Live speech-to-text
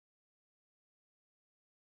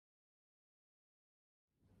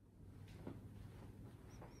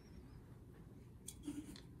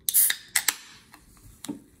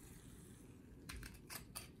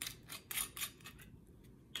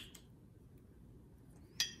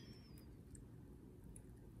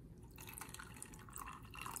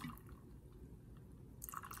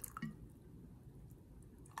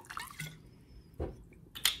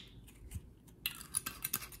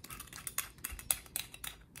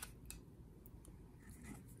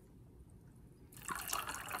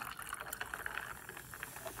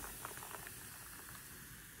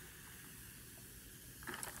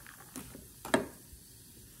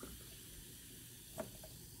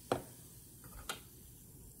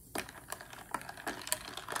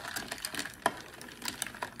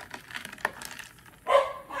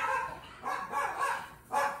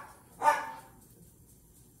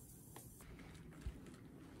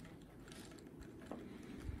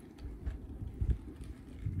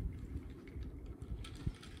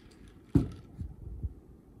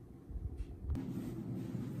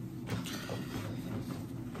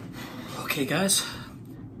Okay guys,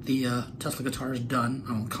 the Tesla guitar is done.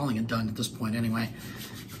 I'm calling it done at this point anyway.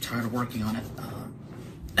 I'm tired of working on it.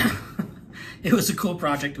 It was a cool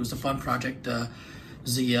project. It was a fun project. It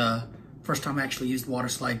was the first time I actually used water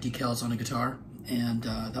slide decals on a guitar, and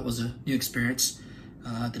that was a new experience.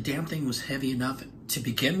 The damn thing was heavy enough to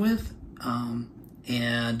begin with,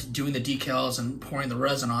 and doing the decals and pouring the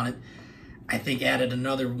resin on it, I think added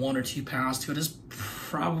another 1 or 2 pounds to it. It's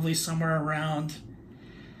probably somewhere around,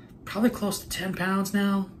 probably close to 10 pounds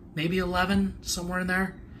now, maybe 11, somewhere in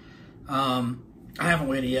there. I haven't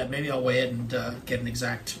weighed it yet. Maybe I'll weigh it and get an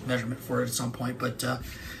exact measurement for it at some point. But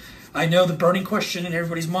I know the burning question in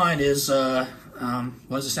everybody's mind is, what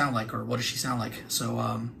does it sound like, or what does she sound like? So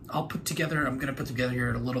I'm going to put together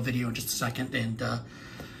here a little video in just a second and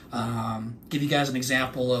give you guys an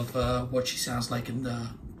example of what she sounds like in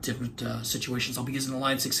different situations. I'll be using the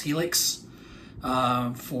Line 6 Helix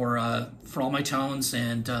for all my tones,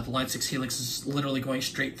 and the Line 6 Helix is literally going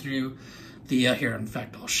straight through the here. In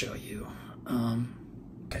fact, I'll show you.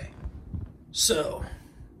 Okay, so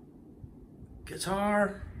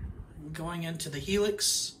guitar going into the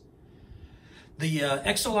Helix. The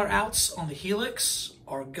XLR outs on the Helix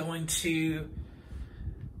are going to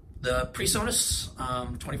the PreSonus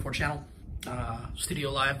 24 channel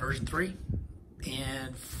Studio Live version 3,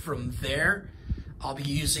 and from there I'll be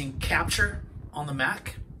using Capture on the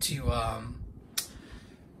Mac to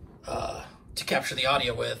capture the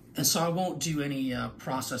audio with. And so I won't do any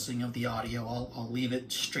processing of the audio. I'll leave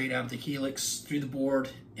it straight out of the Helix through the board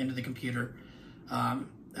into the computer.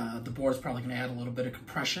 The board's probably going to add a little bit of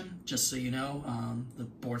compression, just so you know. The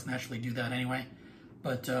boards naturally do that anyway.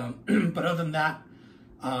 But but other than that,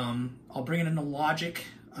 I'll bring it into Logic,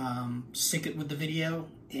 sync it with the video,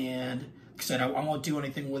 and like I said, I won't do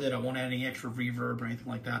anything with it. I won't add any extra reverb or anything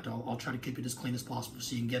like that. I'll try to keep it as clean as possible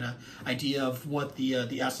so you can get an idea of what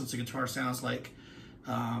the essence of guitar sounds like.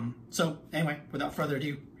 So anyway, without further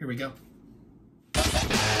ado, here we go.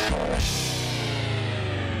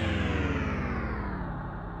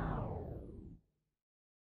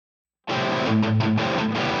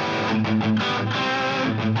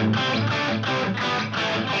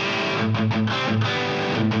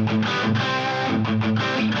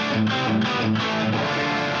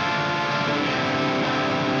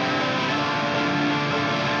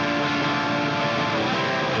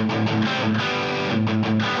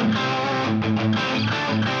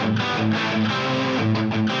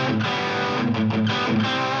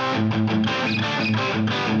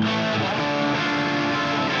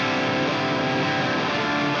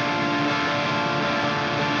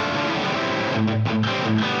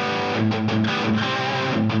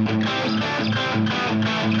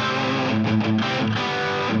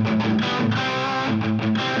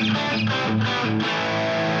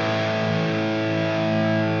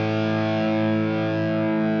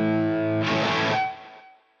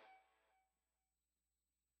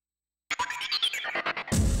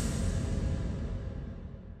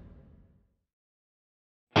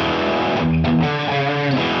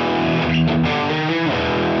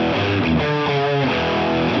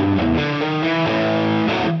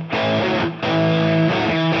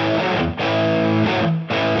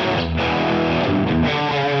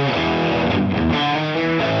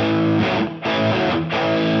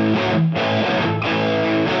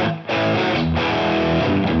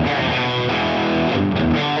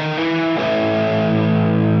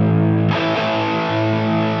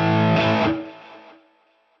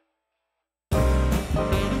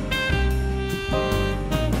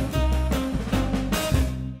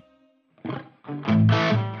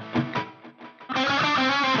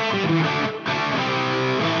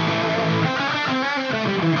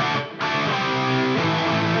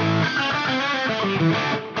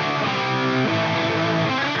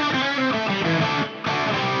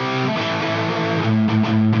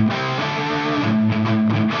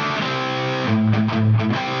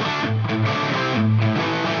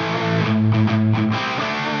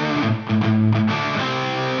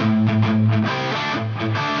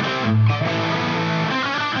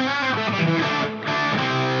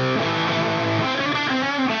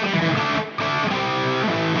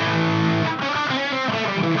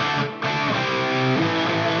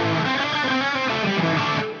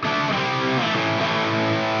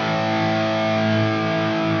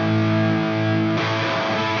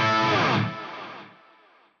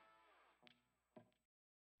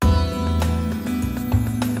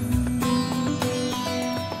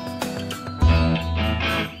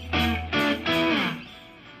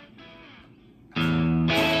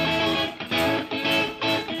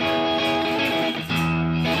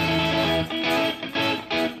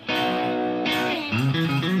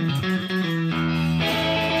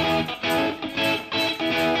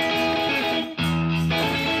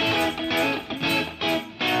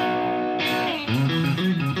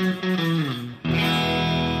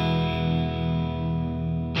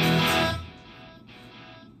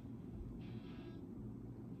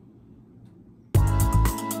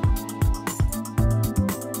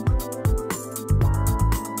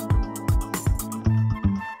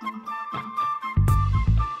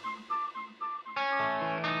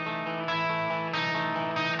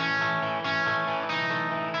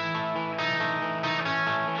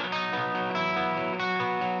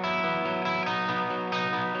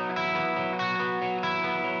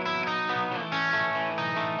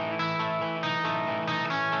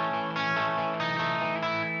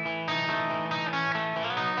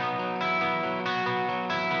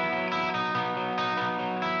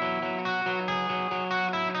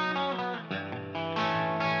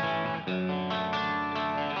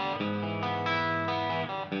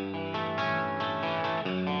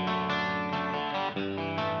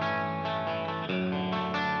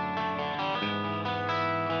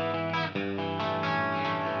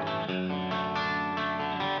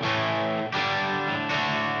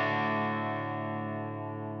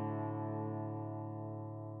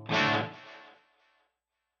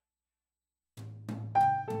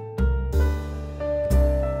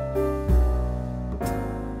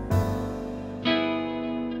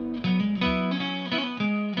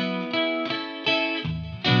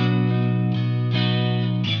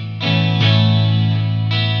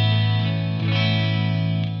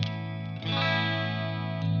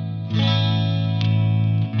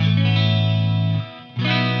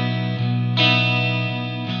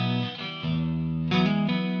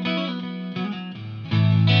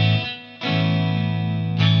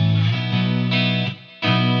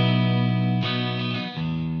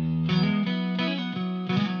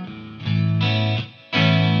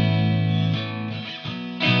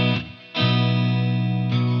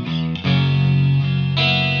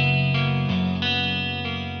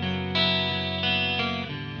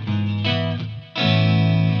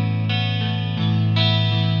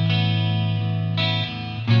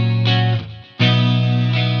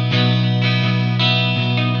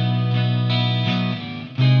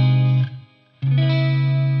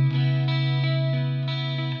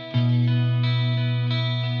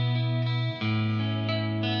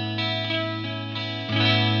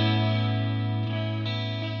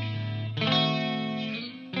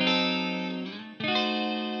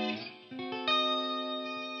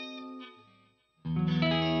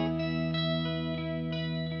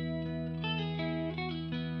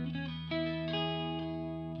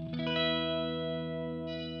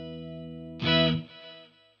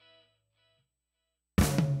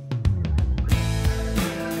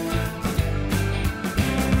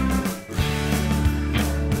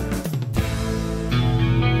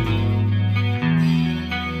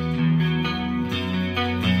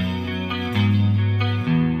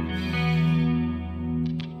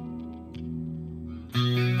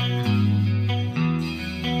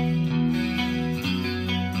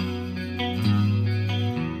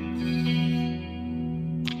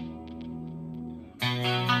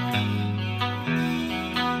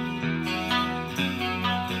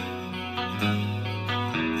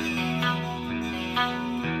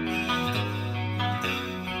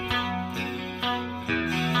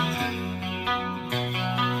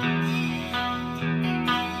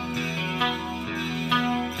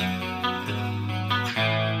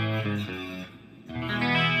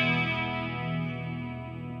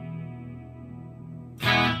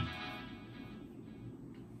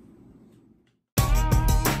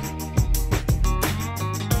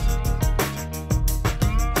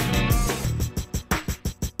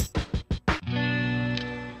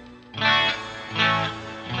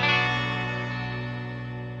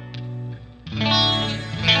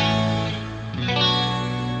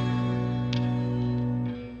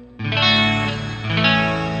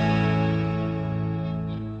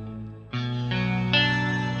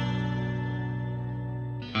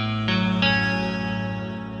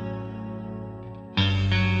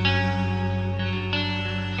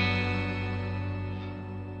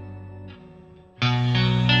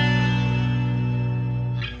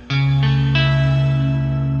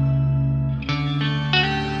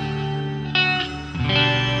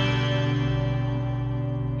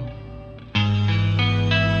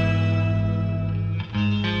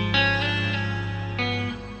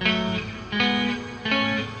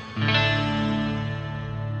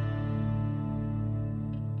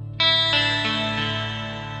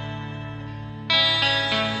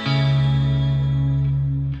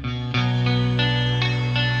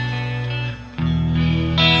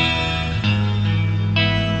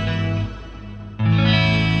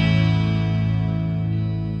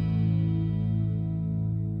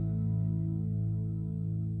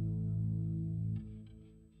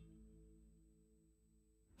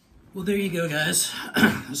 Well, there you go, guys.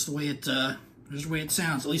 That's the way it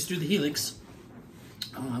sounds, at least through the Helix.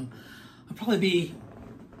 I'll probably be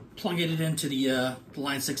plugging it into the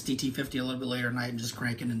Line 6 DT50 a little bit later tonight and just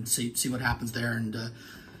cranking and see what happens there and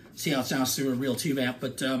see how it sounds through a real tube amp.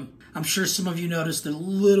 But I'm sure some of you noticed a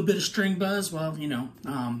little bit of string buzz. Well, you know,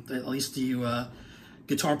 at least you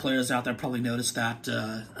guitar players out there probably noticed that.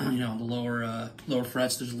 You know, the lower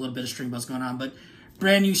frets, there's a little bit of string buzz going on, but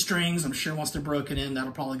brand new strings. I'm sure once they're broken in,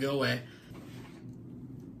 that'll probably go away.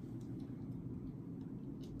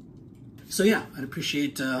 So yeah, I'd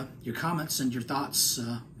appreciate your comments and your thoughts.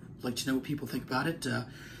 I'd like to know what people think about it.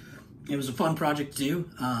 It was a fun project to do.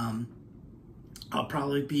 I'll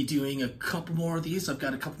probably be doing a couple more of these. I've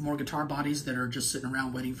got a couple more guitar bodies that are just sitting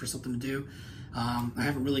around waiting for something to do. I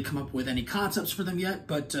haven't really come up with any concepts for them yet,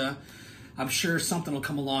 but I'm sure something will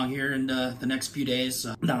come along here in the next few days.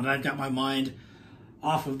 Now that I've got my mind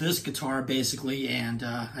off of this guitar basically, and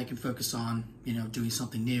I can focus on, you know, doing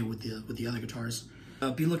something new with the other guitars.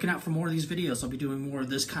 Be looking out for more of these videos. I'll be doing more of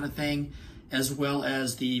this kind of thing, as well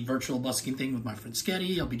as the virtual busking thing with my friend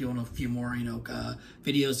Sketty. I'll be doing a few more, you know,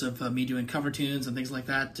 videos of me doing cover tunes and things like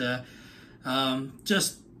that.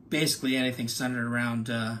 Just basically anything centered around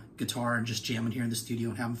guitar and just jamming here in the studio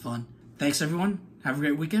and having fun. Thanks everyone. Have a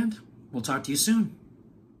great weekend. We'll talk to you soon.